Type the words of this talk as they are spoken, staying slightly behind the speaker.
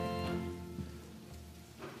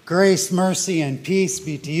Grace, mercy, and peace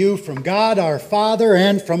be to you from God our Father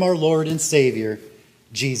and from our Lord and Savior,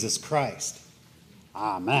 Jesus Christ.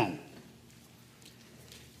 Amen.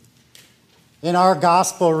 In our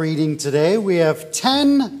gospel reading today, we have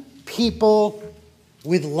 10 people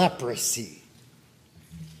with leprosy.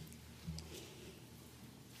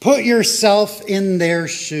 Put yourself in their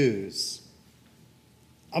shoes.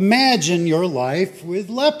 Imagine your life with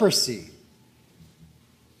leprosy.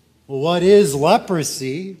 Well, what is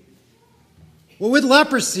leprosy? Well, with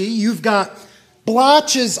leprosy, you've got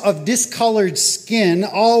blotches of discolored skin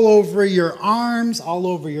all over your arms, all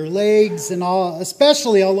over your legs, and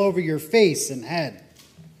especially all over your face and head.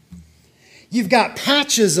 You've got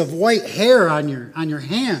patches of white hair on your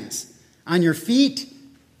hands, on your feet,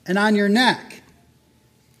 and on your neck.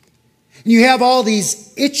 And you have all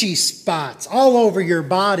these itchy spots all over your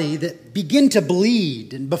body that begin to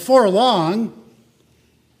bleed, and before long,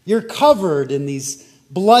 you're covered in these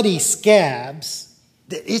bloody scabs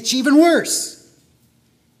that itch even worse.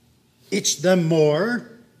 Itch them more,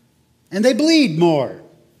 and they bleed more.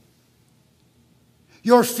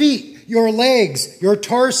 Your feet, your legs, your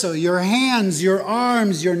torso, your hands, your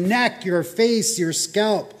arms, your neck, your face, your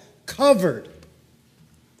scalp, covered.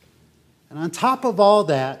 And on top of all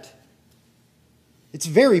that, it's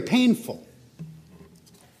very painful.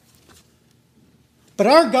 But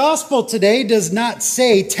our gospel today does not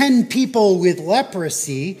say 10 people with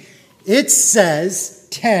leprosy. It says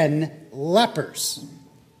 10 lepers.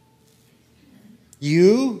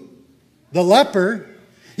 You, the leper,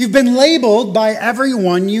 you've been labeled by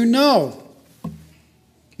everyone you know.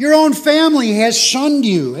 Your own family has shunned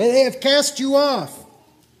you. They have cast you off.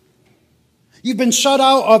 You've been shut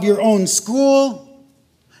out of your own school,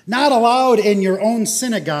 not allowed in your own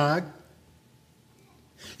synagogue.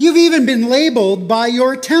 You've even been labeled by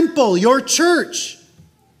your temple, your church,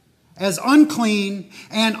 as unclean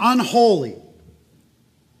and unholy.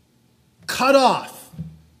 Cut off.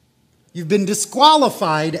 You've been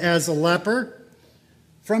disqualified as a leper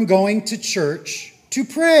from going to church to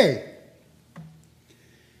pray.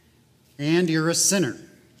 And you're a sinner.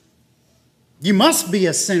 You must be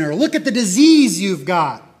a sinner. Look at the disease you've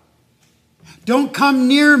got. Don't come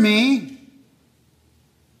near me.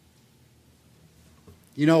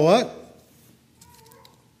 You know what?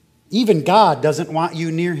 Even God doesn't want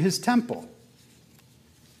you near his temple.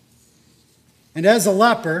 And as a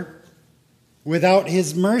leper, without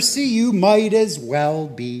his mercy, you might as well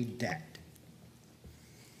be dead.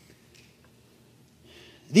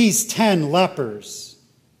 These 10 lepers,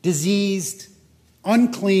 diseased,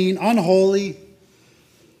 unclean, unholy,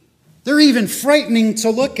 they're even frightening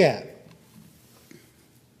to look at.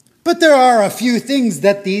 But there are a few things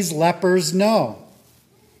that these lepers know.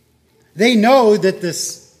 They know that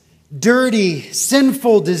this dirty,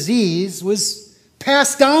 sinful disease was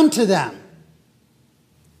passed on to them,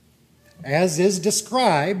 as is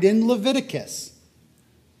described in Leviticus.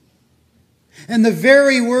 And the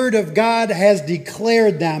very word of God has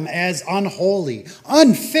declared them as unholy,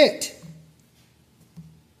 unfit.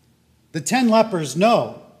 The 10 lepers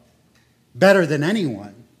know, better than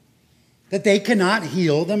anyone, that they cannot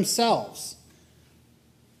heal themselves.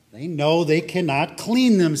 They know they cannot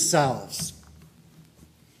clean themselves.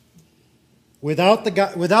 Without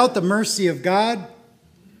the mercy of God,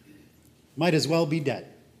 might as well be dead.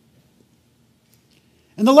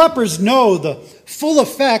 And the lepers know the full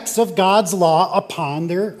effects of God's law upon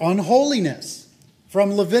their unholiness.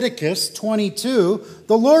 From Leviticus 22,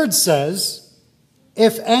 the Lord says,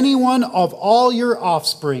 "If anyone of all your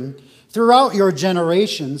offspring throughout your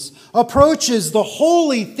generations approaches the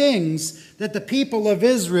holy things that the people of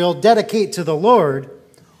Israel dedicate to the Lord,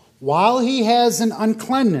 while he has an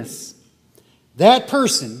uncleanness, that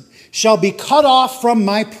person shall be cut off from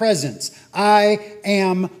my presence. I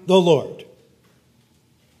am the Lord."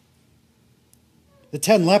 The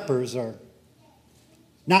 10 lepers are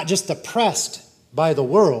not just oppressed by the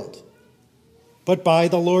world, but by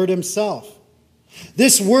the Lord himself.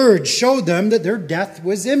 This word showed them that their death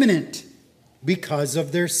was imminent because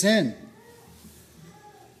of their sin.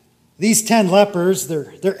 These 10 lepers,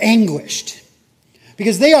 they're anguished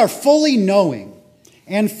because they are fully knowing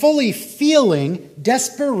and fully feeling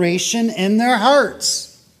desperation in their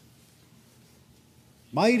hearts.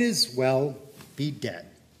 Might as well be dead.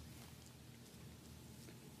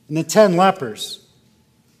 And the 10 lepers,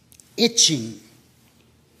 itching,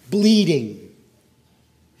 bleeding,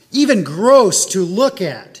 even gross to look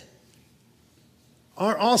at,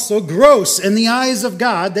 are also gross in the eyes of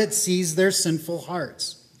God that sees their sinful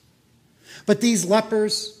hearts. But these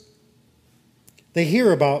lepers, they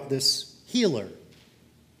hear about this healer,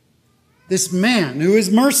 this man who is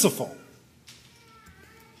merciful.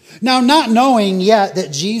 Now, not knowing yet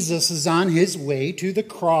that Jesus is on his way to the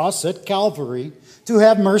cross at Calvary to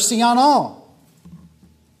have mercy on all.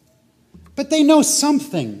 But they know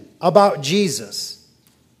something about Jesus.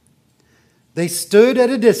 They stood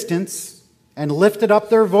at a distance and lifted up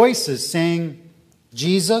their voices, saying,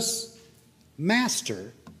 "Jesus,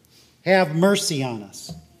 Master, have mercy on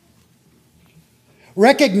us."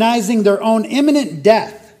 Recognizing their own imminent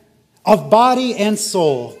death of body and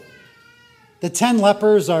soul, the 10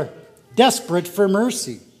 lepers are desperate for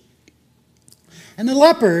mercy. And the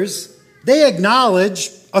lepers, they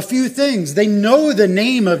acknowledge a few things. They know the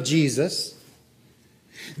name of Jesus.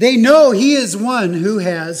 They know he is one who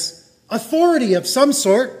has authority of some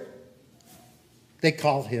sort. They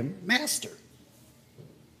call him Master.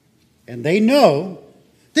 And they know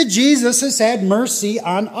that Jesus has had mercy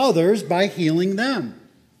on others by healing them.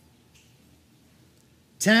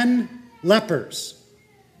 10 lepers,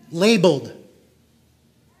 labeled,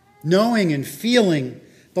 knowing and feeling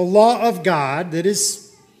the law of God that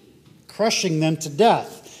is crushing them to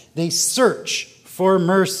death. They search for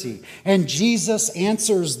mercy, and Jesus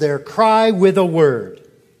answers their cry with a word.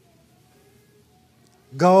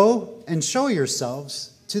 "Go and show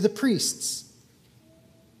yourselves to the priests."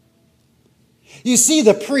 You see,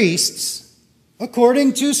 the priests,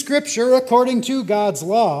 according to Scripture, according to God's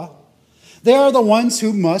law, they are the ones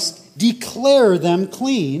who must declare them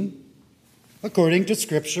clean, according to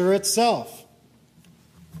Scripture itself.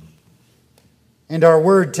 And our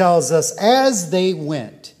word tells us, as they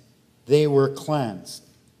went, they were cleansed.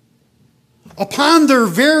 Upon their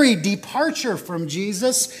very departure from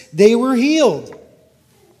Jesus, they were healed.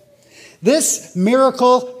 This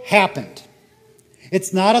miracle happened.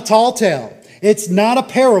 It's not a tall tale. It's not a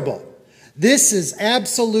parable. This is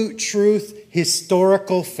absolute truth,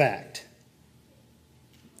 historical fact.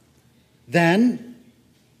 Then,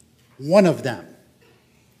 one of them,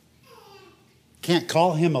 can't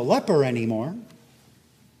call him a leper anymore.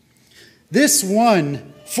 This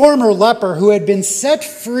one former leper who had been set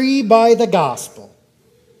free by the gospel.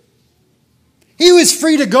 He was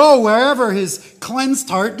free to go wherever his cleansed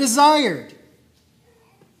heart desired.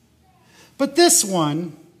 But this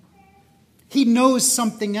one, he knows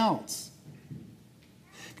something else.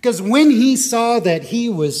 Because when he saw that he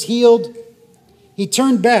was healed, he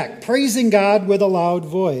turned back, praising God with a loud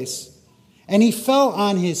voice. And he fell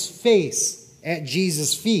on his face at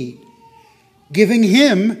Jesus' feet, giving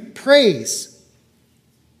him praise.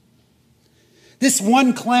 This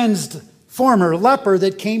one cleansed former leper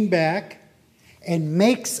that came back and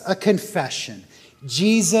makes a confession.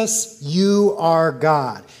 Jesus, you are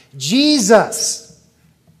God. Jesus,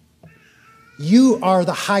 you are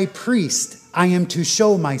the high priest I am to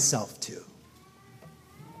show myself to.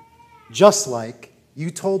 Just like you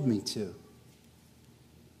told me to.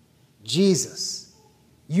 Jesus,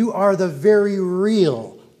 you are the very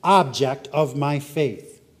real object of my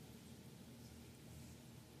faith.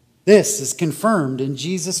 This is confirmed in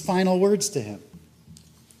Jesus' final words to him.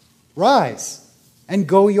 Rise and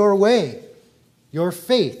go your way. Your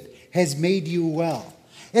faith has made you well.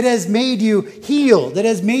 It has made you healed. It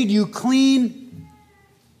has made you clean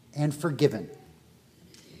and forgiven.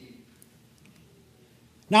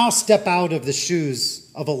 Now step out of the shoes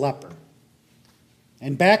of a leper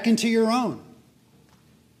and back into your own.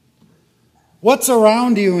 What's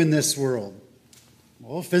around you in this world?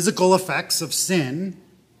 Well, physical effects of sin,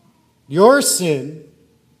 your sin,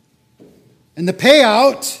 and the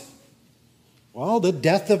payout, well, the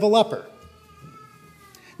death of a leper.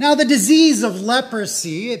 Now, the disease of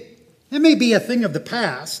leprosy, it may be a thing of the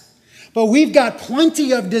past, but we've got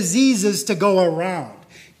plenty of diseases to go around.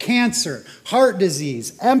 Cancer, heart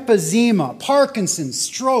disease, emphysema, Parkinson's,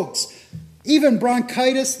 strokes, even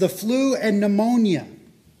bronchitis, the flu, and pneumonia.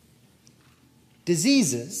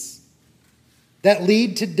 Diseases that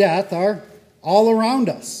lead to death are all around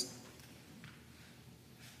us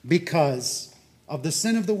because of the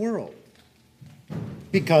sin of the world,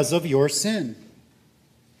 because of your sin.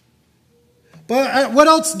 But what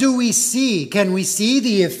else do we see? Can we see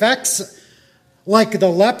the effects like the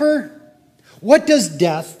leper? What does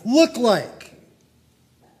death look like?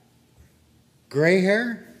 Gray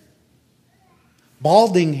hair?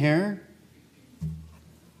 Balding hair?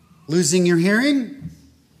 Losing your hearing?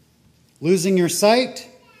 Losing your sight?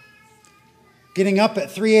 Getting up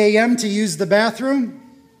at 3 a.m. to use the bathroom?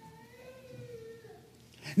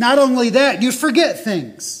 Not only that, you forget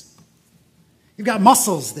things. You've got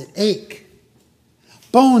muscles that ache.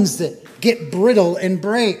 Bones that get brittle and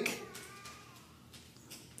break.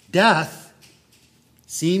 Death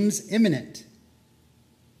seems imminent.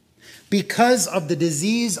 Because of the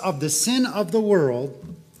disease of the sin of the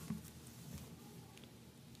world,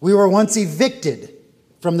 We were once evicted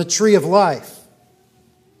from the tree of life,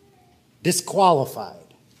 disqualified.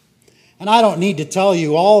 And I don't need to tell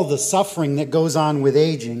you all the suffering that goes on with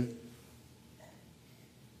aging,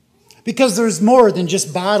 because there's more than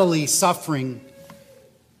just bodily suffering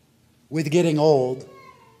with getting old.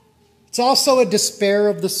 It's also a despair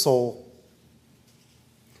of the soul.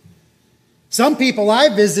 Some people I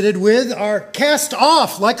visited with are cast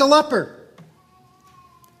off like a leper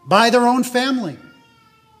by their own family,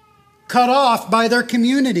 cut off by their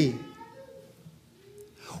community.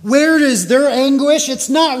 Where is their anguish? It's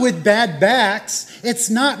not with bad backs. It's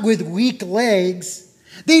not with weak legs.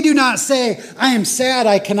 They do not say, I am sad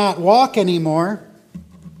I cannot walk anymore.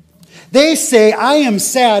 They say, I am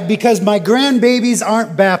sad because my grandbabies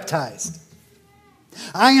aren't baptized.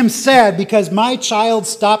 I am sad because my child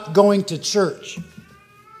stopped going to church.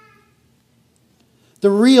 The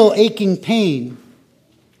real aching pain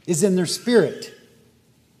is in their spirit,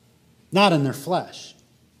 not in their flesh.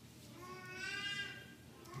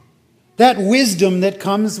 That wisdom that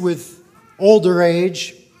comes with older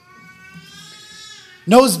age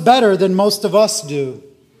knows better than most of us do.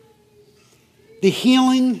 The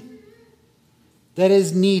healing that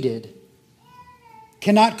is needed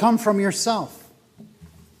cannot come from yourself.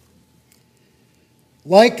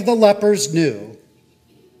 Like the lepers knew,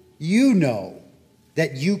 you know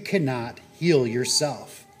that you cannot heal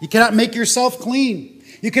yourself. You cannot make yourself clean.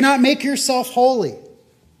 You cannot make yourself holy.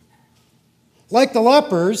 Like the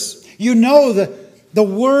lepers, you know the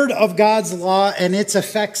word of God's law and its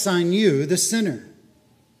effects on you, the sinner.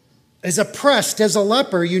 As oppressed as a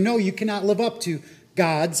leper, you know you cannot live up to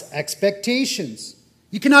God's expectations.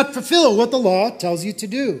 You cannot fulfill what the law tells you to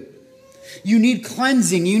do. You need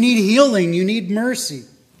cleansing, you need healing, you need mercy.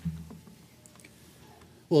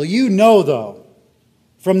 Well, you know, though,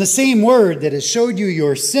 from the same word that has showed you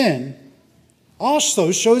your sin,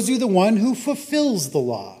 also shows you the one who fulfills the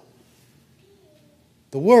law.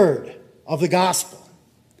 The word of the gospel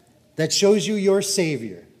that shows you your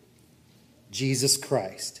Savior, Jesus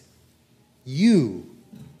Christ. You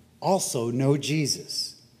also know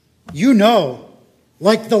Jesus. You know,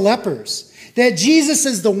 like the lepers, that Jesus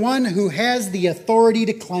is the one who has the authority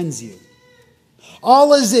to cleanse you.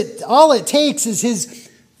 All it takes is his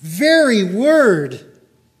very word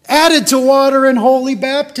added to water in holy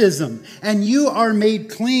baptism, and you are made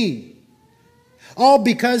clean. All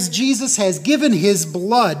because Jesus has given his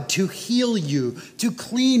blood to heal you, to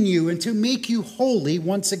clean you, and to make you holy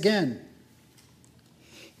once again.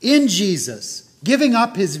 In Jesus, giving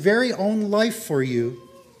up his very own life for you,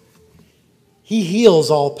 he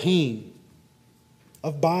heals all pain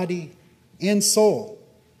of body and soul.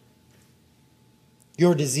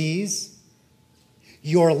 Your disease,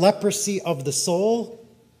 your leprosy of the soul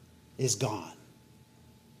is gone.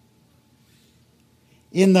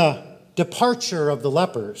 In the departure of the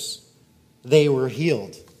lepers, they were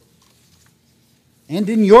healed. And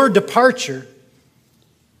in your departure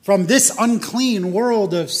from this unclean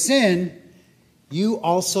world of sin, you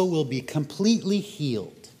also will be completely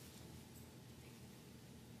healed.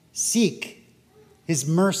 Seek his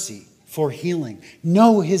mercy for healing.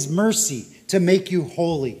 Know his mercy to make you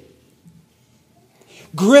holy.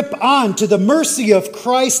 Grip on to the mercy of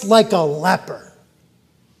Christ like a leper.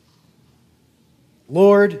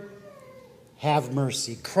 Lord, have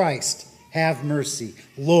mercy. Christ, have mercy.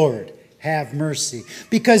 Lord, have mercy.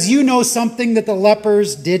 Because you know something that the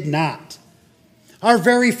lepers did not. Our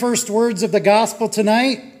very first words of the gospel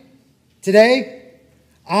today,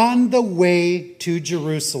 on the way to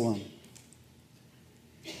Jerusalem.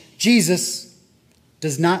 Jesus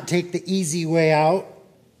does not take the easy way out.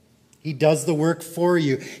 He does the work for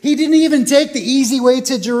you. He didn't even take the easy way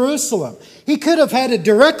to Jerusalem. He could have headed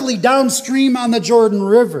directly downstream on the Jordan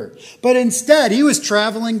River. But instead, he was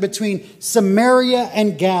traveling between Samaria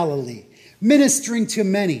and Galilee, ministering to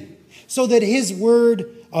many, so that his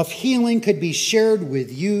word of healing could be shared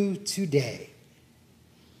with you today.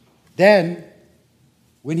 Then,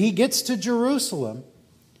 when he gets to Jerusalem,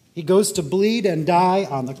 he goes to bleed and die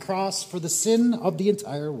on the cross for the sin of the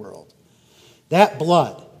entire world. That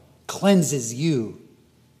blood cleanses you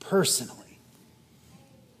personally.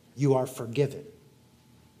 You are forgiven.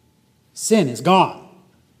 Sin is gone,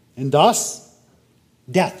 and thus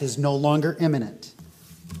death is no longer imminent.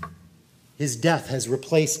 His death has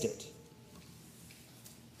replaced it.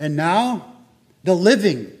 And now, the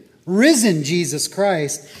living, risen Jesus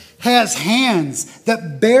Christ has hands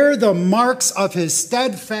that bear the marks of his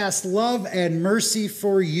steadfast love and mercy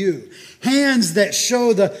for you. Hands that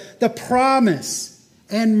show the promise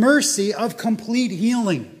and mercy of complete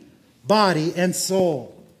healing, body and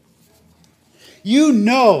soul. You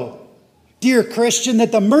know dear Christian,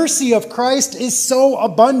 that the mercy of Christ is so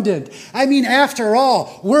abundant. I mean, after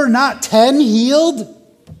all, we're not 10 healed.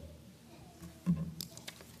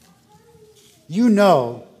 You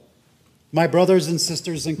know, my brothers and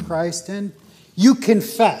sisters in Christ, and you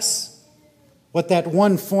confess what that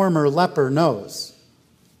one former leper knows.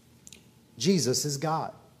 Jesus is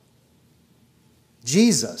God.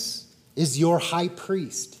 Jesus is your high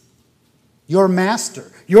priest, your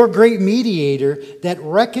master, your great mediator that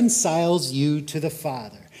reconciles you to the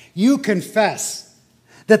Father. You confess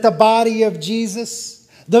that the body of Jesus,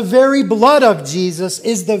 the very blood of Jesus,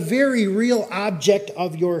 is the very real object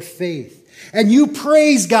of your faith. And you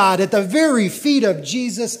praise God at the very feet of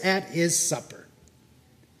Jesus at his supper.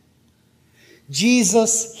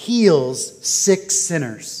 Jesus heals sick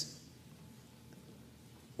sinners,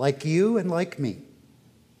 like you and like me.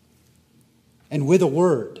 And with a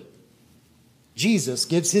word, Jesus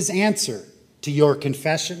gives his answer to your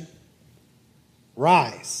confession.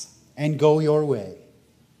 Rise and go your way.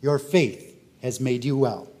 Your faith has made you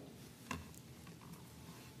well.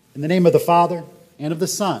 In the name of the Father, and of the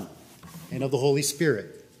Son, and of the Holy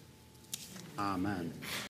Spirit. Amen.